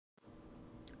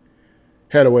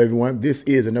Hello, everyone. This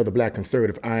is another Black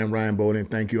Conservative. I am Ryan Bowling.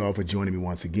 Thank you all for joining me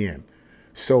once again.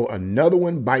 So another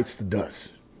one bites the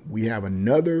dust. We have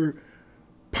another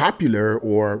popular,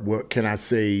 or what can I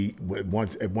say,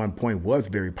 once at one point was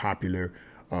very popular,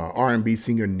 R&B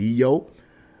singer Neo,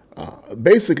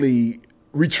 basically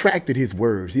retracted his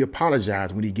words. He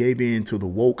apologized when he gave in to the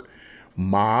woke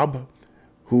mob,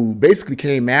 who basically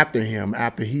came after him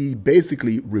after he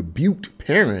basically rebuked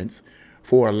parents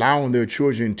for allowing their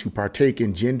children to partake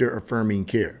in gender affirming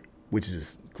care, which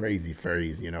is a crazy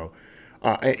phrase, you know.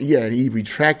 And he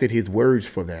retracted his words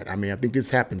for that. I mean, I think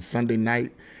this happened Sunday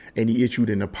night, and he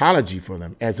issued an apology for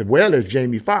them, as well as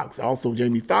Jamie Foxx. Also,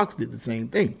 Jamie Foxx did the same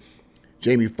thing.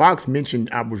 Jamie Foxx mentioned,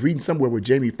 I was reading somewhere where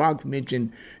Jamie Foxx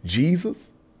mentioned Jesus,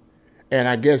 and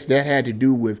I guess that had to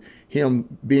do with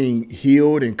him being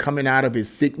healed and coming out of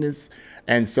his sickness.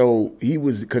 And so he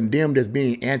was condemned as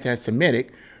being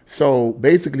anti-Semitic. So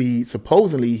basically,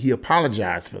 supposedly, he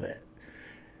apologized for that.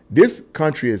 This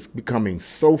country is becoming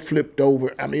so flipped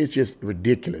over. I mean, it's just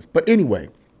ridiculous. But anyway,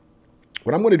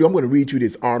 what I'm going to do, I'm going to read you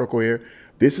this article here.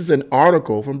 This is an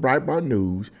article from Breitbart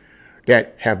News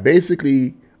that have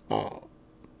basically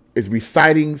is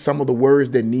reciting some of the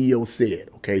words that Neo said.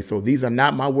 Okay, so these are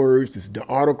not my words. This is the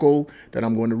article that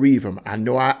I'm going to read from. I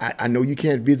know I know you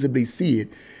can't visibly see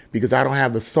it, because I don't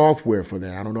have the software for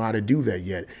that. I don't know how to do that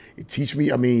yet. Teach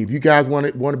me. I mean, if you guys want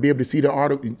to be able to see the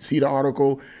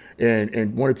article,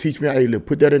 and want to teach me, hey, look,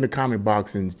 put that in the comment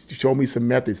box and show me some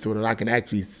methods so that I can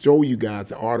actually show you guys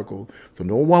the article, so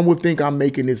no one will think I'm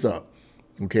making this up.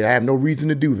 Okay, I have no reason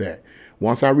to do that.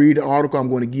 Once I read the article, I'm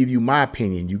going to give you my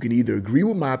opinion. You can either agree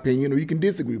with my opinion or you can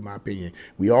disagree with my opinion.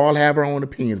 We all have our own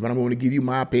opinions, but I'm going to give you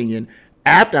my opinion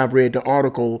after I've read the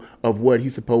article of what he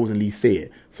supposedly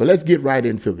said. So let's get right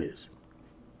into this.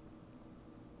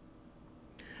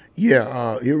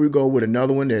 Yeah, here we go with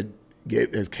another one that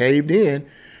has caved in.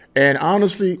 And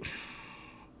honestly,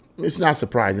 it's not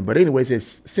surprising. But anyway, it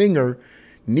says singer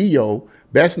Neo,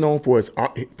 best known for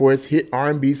his hit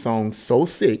R&B song So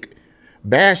Sick,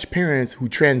 bashed parents who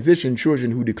transition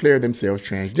children who declare themselves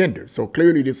transgender. So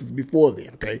clearly this is before then,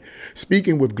 okay?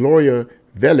 Speaking with Gloria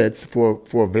Velez for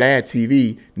Vlad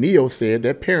TV, Neo said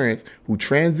that parents who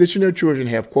transition their children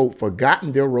have, quote,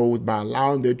 forgotten their roles by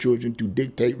allowing their children to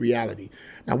dictate reality.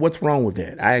 Now, what's wrong with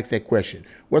that? I asked that question.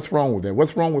 What's wrong with that?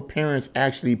 What's wrong with parents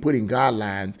actually putting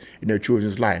guidelines in their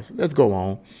children's lives? Let's go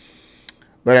on.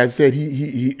 But as I said,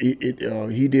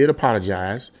 he did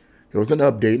apologize. There was an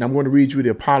update, and I'm going to read you the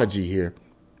apology here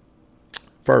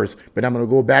first, but I'm going to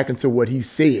go back into what he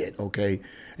said, okay?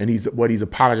 And what he's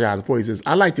apologizing for. He says,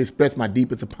 I'd like to express my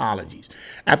deepest apologies.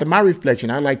 After my reflection,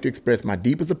 I'd like to express my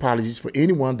deepest apologies for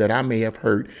anyone that I may have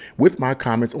hurt with my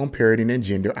comments on parenting and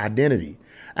gender identity.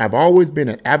 I've always been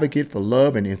an advocate for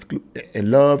love and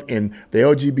love in the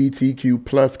LGBTQ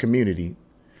plus community.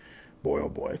 Boy, oh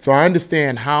boy. So I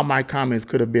understand how my comments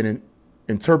could have been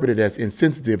interpreted as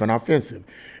insensitive and offensive.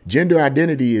 Gender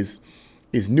identity is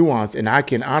nuanced, and I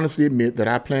can honestly admit that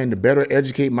I plan to better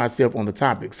educate myself on the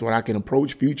topic so that I can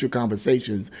approach future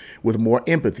conversations with more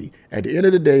empathy. At the end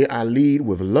of the day, I lead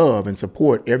with love and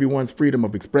support everyone's freedom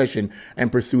of expression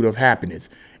and pursuit of happiness.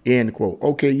 End quote.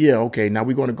 Okay, yeah, okay. Now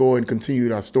we're going to go and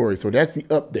continue our story. So that's the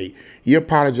update. He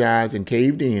apologized and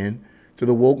caved in to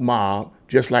the woke mob,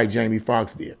 just like Jamie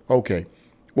Foxx did. Okay.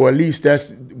 Or at least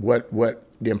that's what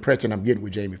the impression I'm getting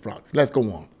with Jamie Foxx. Let's go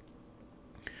on.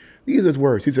 These are his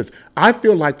words. He says, I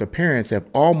feel like the parents have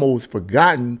almost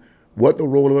forgotten what the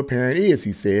role of a parent is,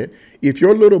 he said. If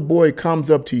your little boy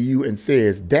comes up to you and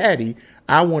says, Daddy,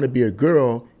 I want to be a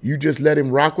girl, you just let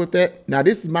him rock with that? Now,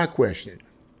 this is my question.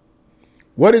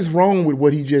 What is wrong with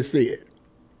what he just said?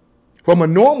 From a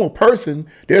normal person,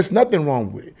 there's nothing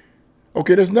wrong with it.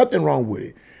 Okay, there's nothing wrong with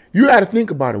it. You got to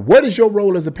think about it. What is your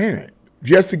role as a parent?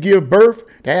 Just to give birth,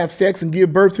 to have sex and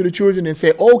give birth to the children and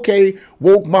say, okay,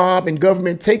 woke mob and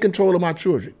government, take control of my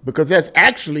children, because that's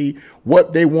actually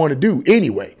what they want to do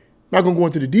anyway. I'm not going to go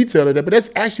into the detail of that, but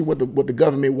that's actually what the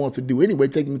government wants to do anyway,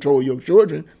 taking control of your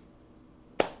children.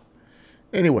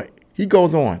 Anyway, he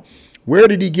goes on. Where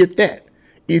did he get that?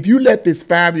 If you let this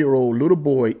 5-year-old little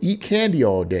boy eat candy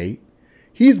all day,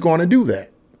 he's going to do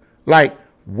that. Like,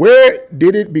 where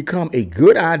did it become a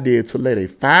good idea to let a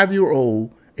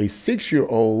 5-year-old, a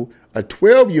 6-year-old, a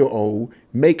 12-year-old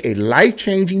make a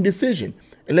life-changing decision?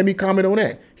 And let me comment on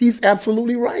that. He's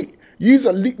absolutely right. These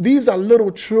are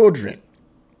little children.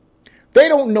 They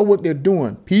don't know what they're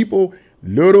doing. People,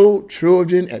 little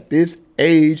children at this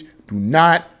age do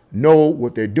not know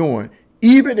what they're doing.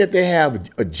 Even if they have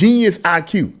a genius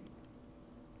IQ,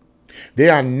 they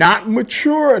are not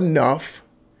mature enough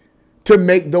to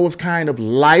make those kind of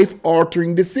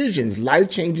life-altering decisions,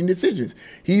 life-changing decisions.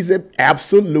 He's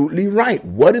absolutely right.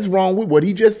 What is wrong with what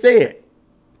he just said?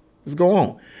 Let's go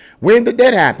on. When did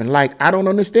that happen? Like, I don't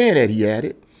understand that, he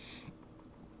added.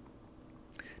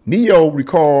 Neo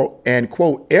recalled an,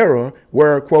 quote, era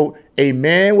where, quote, a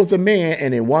man was a man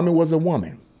and a woman was a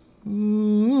woman.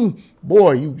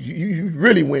 Boy, you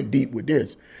really went deep with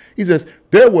this. He says,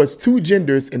 there was two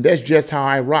genders and that's just how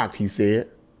I rocked, he said.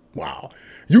 Wow.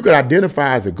 You could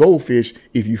identify as a goldfish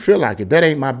if you feel like it. That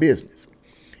ain't my business.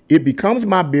 It becomes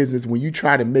my business when you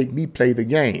try to make me play the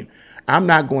game. I'm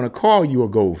not going to call you a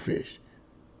goldfish.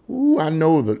 Ooh, I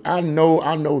know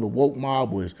the woke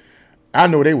mob was, I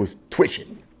know they was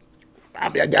twitching.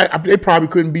 They probably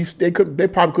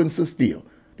couldn't sit still.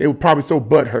 They were probably so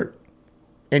butthurt.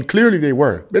 And clearly they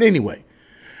were. But anyway,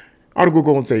 article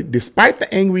goes on to say, despite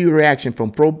the angry reaction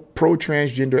from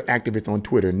pro-transgender activists on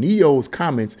Twitter, Neo's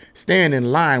comments stand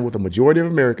in line with a majority of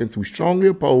Americans who strongly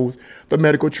oppose the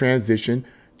medical transitioning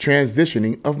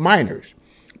of minors.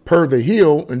 Per The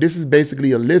Hill, and this is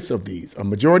basically a list of these, a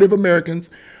majority of Americans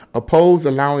oppose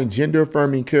allowing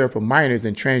gender-affirming care for minors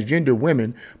and transgender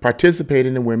women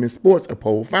participating in women's sports, a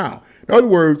poll found. In other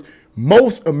words,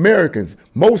 most Americans,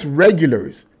 most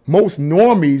regulars, most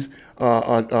normies,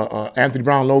 Anthony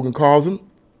Brown Logan calls them,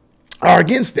 are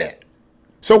against that.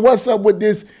 So what's up with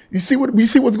this? You see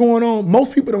what's going on?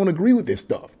 Most people don't agree with this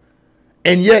stuff.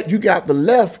 And yet you got the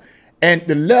left and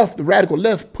the radical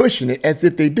left pushing it as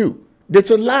if they do. It's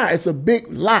a lie. It's a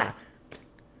big lie.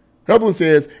 Another one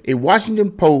says a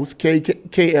Washington Post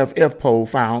KFF poll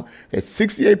found that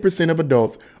 68% of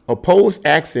adults oppose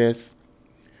access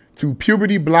to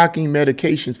puberty-blocking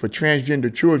medications for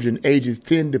transgender children ages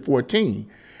 10 to 14,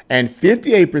 and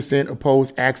 58%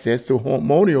 oppose access to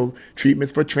hormonal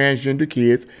treatments for transgender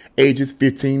kids ages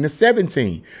 15 to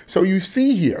 17. So you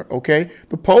see here, okay,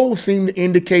 the polls seem to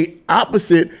indicate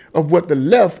opposite of what the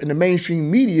left and the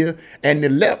mainstream media and the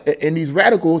left and these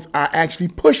radicals are actually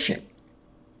pushing.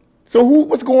 So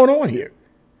what's going on here?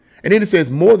 And then it says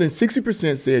more than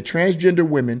 60% said transgender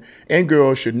women and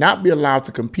girls should not be allowed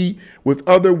to compete with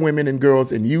other women and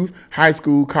girls in youth, high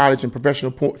school, college, and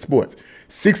professional sports.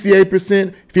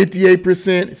 68%, 58%,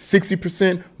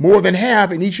 60%, more than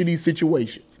half in each of these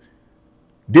situations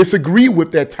disagree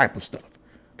with that type of stuff.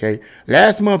 Okay.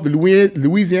 Last month,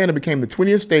 Louisiana became the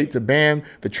 20th state to ban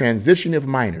the transition of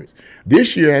minors.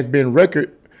 This year has been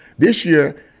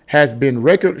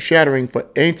record-shattering for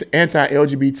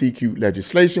anti-LGBTQ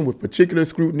legislation, with particular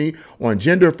scrutiny on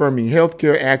gender-affirming health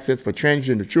care access for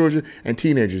transgender children and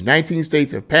teenagers. 19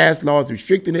 states have passed laws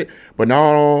restricting it, but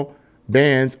not all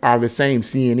bans are the same,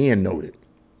 CNN noted.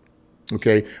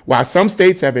 Okay, while some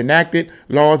states have enacted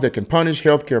laws that can punish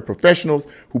healthcare professionals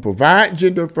who provide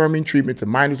gender-affirming treatment to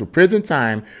minors with prison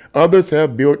time, others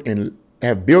have built-in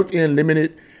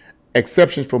limited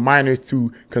exceptions for minors to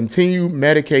continue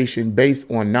medication based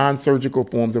on non-surgical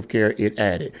forms of care, it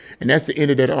added. And that's the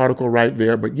end of that article right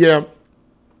there. But yeah,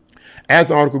 as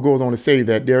the article goes on to say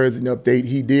that there is an update.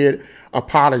 He did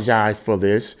apologize for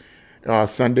this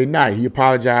Sunday night. He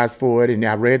apologized for it, and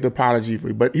I read the apology for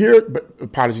it. But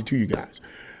apology to you guys.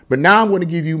 But now I'm going to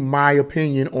give you my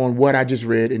opinion on what I just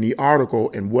read in the article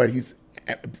and what he's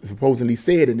supposedly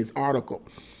said in this article.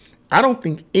 I don't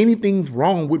think anything's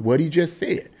wrong with what he just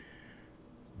said.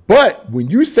 But when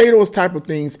you say those type of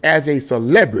things as a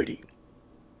celebrity,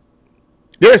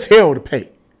 there's hell to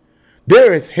pay.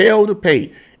 There is hell to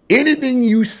pay. Anything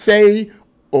you say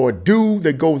or do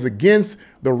that goes against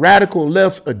the radical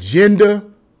left's agenda,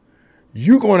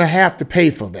 you're going to have to pay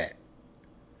for that.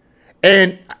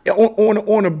 And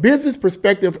on a business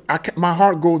perspective, my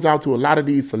heart goes out to a lot of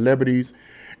these celebrities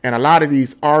and a lot of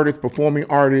these artists, performing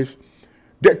artists,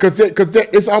 because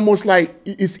it's almost like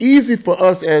it's easy for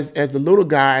us as the little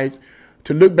guys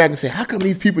to look back and say, how come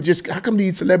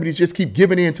these celebrities just keep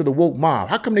giving in to the woke mob?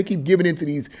 How come they keep giving in to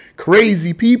these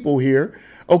crazy people here?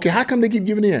 Okay, how come they keep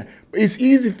giving in? It's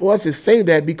easy for us to say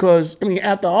that because, I mean,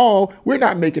 after all, we're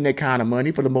not making that kind of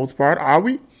money for the most part, are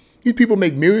we? These people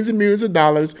make millions and millions of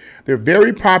dollars. They're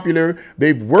very popular.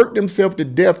 They've worked themselves to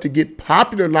death to get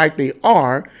popular like they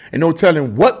are, and no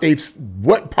telling what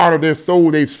part of their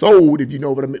soul they've sold, if you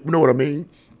know what I mean.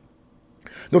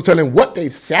 No telling what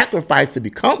they've sacrificed to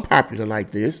become popular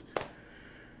like this.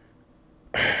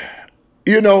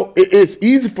 You know, it's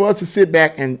easy for us to sit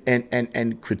back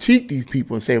and critique these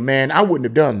people and say, man, I wouldn't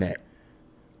have done that.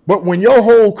 But when your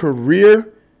whole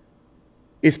career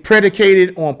is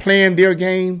predicated on playing their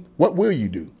game, what will you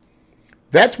do?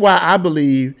 That's why I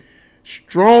believe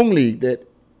strongly in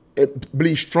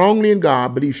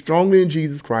God, believe strongly in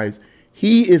Jesus Christ.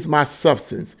 He is my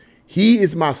substance. He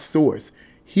is my source.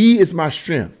 He is my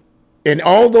strength. And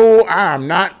although I'm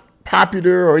not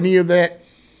popular or any of that,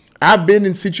 I've been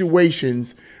in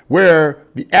situations where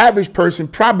the average person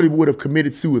probably would have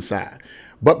committed suicide.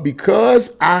 But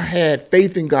because I had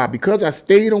faith in God, because I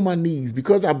stayed on my knees,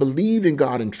 because I believed in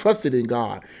God and trusted in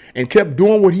God and kept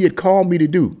doing what he had called me to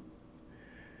do,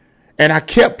 and I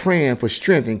kept praying for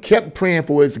strength and kept praying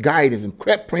for his guidance and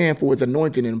kept praying for his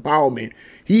anointing and empowerment,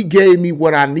 he gave me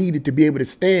what I needed to be able to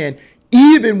stand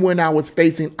even when I was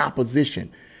facing opposition.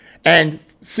 And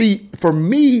see, for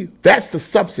me, that's the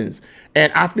substance.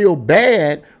 And I feel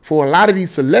bad for a lot of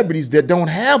these celebrities that don't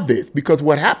have this, because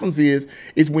what happens is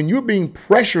when you're being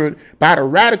pressured by the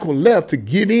radical left to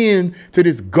give in to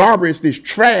this garbage, this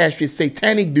trash, this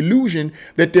satanic delusion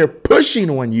that they're pushing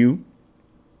on you,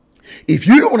 if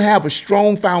you don't have a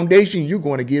strong foundation, you're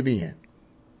going to give in.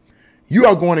 You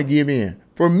are going to give in.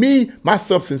 For me, my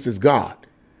substance is God.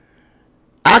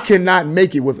 I cannot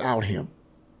make it without him.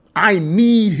 I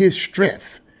need his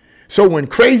strength. So when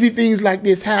crazy things like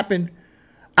this happen,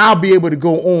 I'll be able to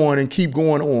go on and keep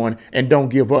going on and don't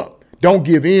give up. Don't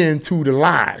give in to the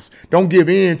lies. Don't give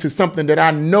in to something that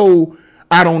I know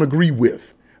I don't agree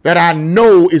with, that I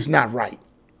know is not right.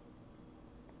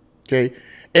 Okay.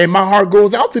 And my heart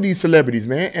goes out to these celebrities,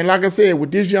 man. And like I said,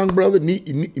 with this young brother,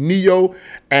 Neo,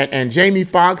 and Jamie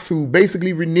Foxx, who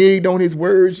basically reneged on his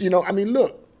words, I mean,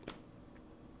 look,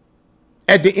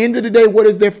 at the end of the day, what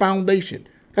is their foundation?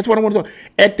 That's what I want to talk.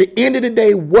 At the end of the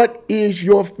day, what is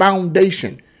your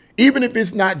foundation? Even if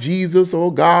it's not Jesus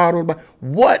or God or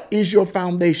what is your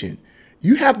foundation?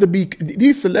 You have to be,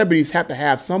 these celebrities have to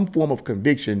have some form of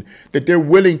conviction that they're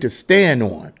willing to stand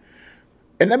on.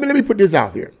 And let me put this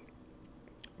out here.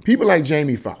 People like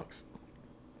Jamie Foxx,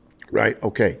 right?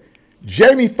 Okay.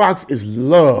 Jamie Foxx is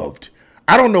loved.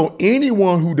 I don't know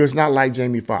anyone who does not like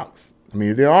Jamie Foxx. I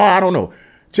mean, if there are, I don't know.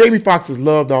 Jamie Foxx is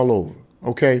loved all over.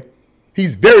 Okay.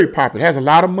 He's very popular, has a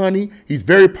lot of money. He's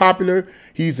very popular.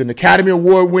 He's an Academy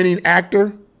Award winning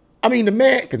actor. I mean, the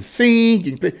man can sing. He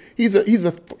can play. He's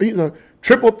a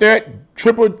triple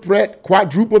threat,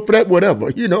 quadruple threat,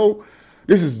 whatever,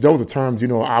 Those are terms,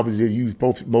 obviously they use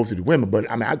most of the women, but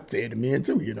I mean, I'd say it to men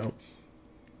too,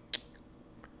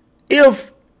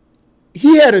 If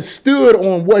he had stood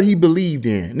on what he believed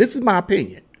in, this is my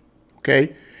opinion,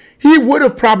 okay, he would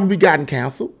have probably gotten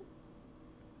canceled.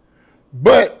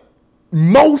 But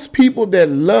most people that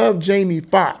love Jamie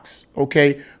Foxx,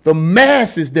 okay, the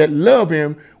masses that love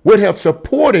him would have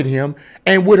supported him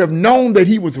and would have known that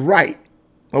he was right.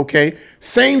 Okay,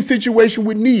 same situation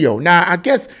with Neo. Now, I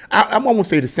guess I'm almost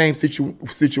say the same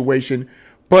situation,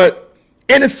 but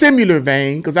in a similar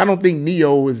vein, because I don't think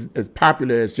Neo is as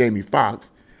popular as Jamie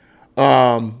Foxx.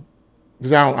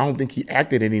 Because I don't think he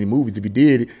acted in any movies. If he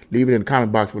did, leave it in the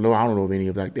comment box below. I don't know of any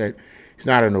of like that. He's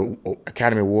not an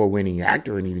Academy Award winning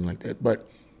actor or anything like that. But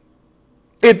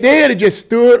if they had just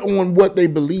stood on what they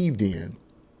believed in,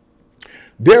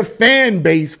 their fan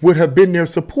base would have been their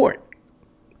support.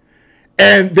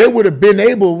 And they would have been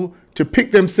able to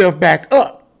pick themselves back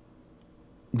up.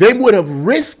 They would have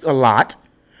risked a lot.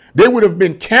 They would have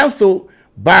been canceled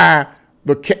by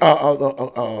the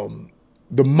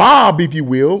mob, if you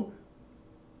will,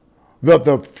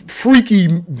 the freaky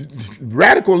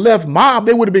radical left mob.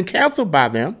 They would have been canceled by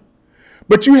them.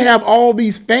 But you have all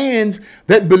these fans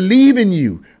that believe in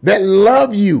you, that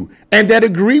love you, and that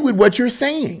agree with what you're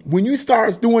saying. When you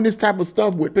start doing this type of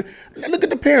stuff with, look at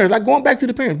the parents, like going back to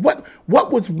the parents.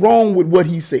 What was wrong with what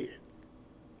he said?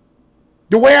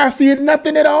 The way I see it,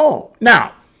 nothing at all.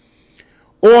 Now,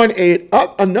 on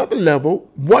another level,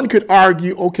 one could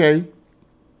argue, okay,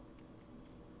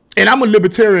 and I'm a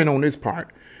libertarian on this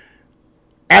part.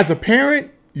 As a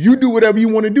parent, you do whatever you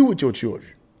want to do with your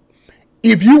children.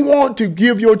 If you want to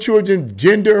give your children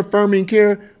gender affirming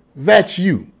care, that's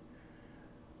you.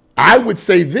 I would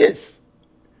say this,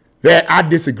 that I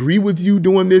disagree with you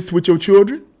doing this with your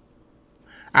children.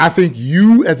 I think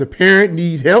you as a parent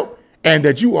need help and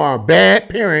that you are a bad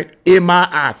parent in my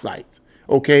eyesight.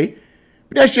 Okay.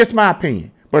 But that's just my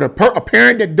opinion. But a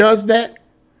parent that does that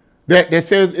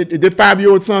says, the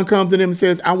 5-year-old son comes to them and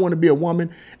says, I want to be a woman,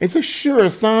 and says, sure,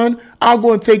 son, I'll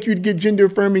go and take you to get gender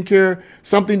affirming care,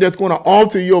 something that's going to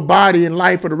alter your body and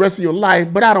life for the rest of your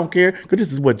life, but I don't care because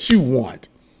this is what you want.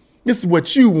 This is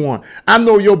what you want. I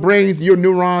know your brains, your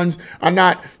neurons are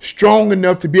not strong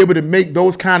enough to be able to make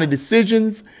those kind of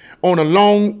decisions on a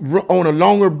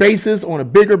longer basis, on a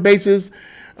bigger basis,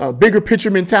 bigger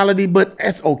picture mentality, but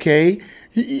that's okay.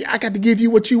 I got to give you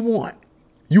what you want.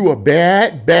 You a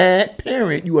bad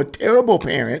parent. You a terrible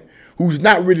parent who's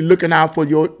not really looking out for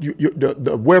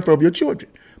the welfare of your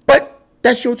children. But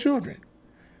that's your children.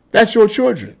 That's your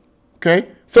children. Okay.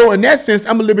 So in that sense,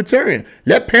 I'm a libertarian.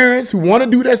 Let parents who want to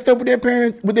do that stuff with their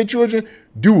parents, with their children,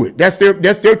 do it. That's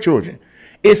their children.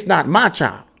 It's not my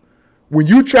child. When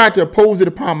you try to oppose it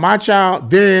upon my child,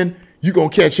 then you're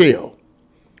going to catch hell.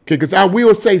 Okay, because I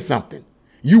will say something.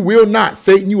 You will not.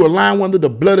 Satan, you are lying under the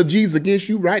blood of Jesus against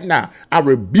you right now. I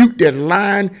rebuke that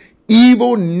lying,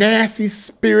 evil, nasty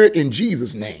spirit in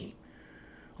Jesus' name.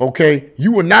 Okay,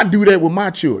 you will not do that with my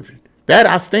children. That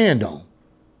I stand on.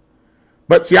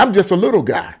 But see, I'm just a little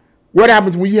guy. What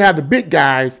happens when you have the big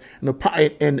guys and the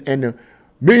 $1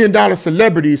 million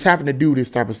celebrities having to do this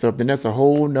type of stuff? Then that's a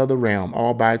whole nother realm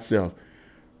all by itself.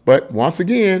 But once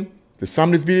again, to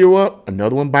sum this video up,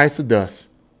 another one bites the dust.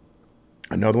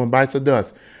 Another one bites the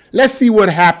dust. Let's see what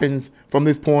happens from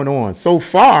this point on. So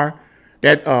far,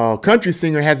 that country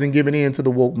singer hasn't given in to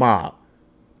the woke mob.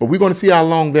 But we're going to see how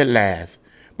long that lasts.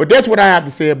 But that's what I have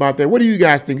to say about that. What do you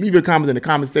guys think? Leave your comments in the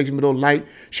comment section below. Like,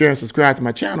 share, and subscribe to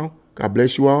my channel. God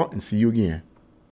bless you all, and see you again.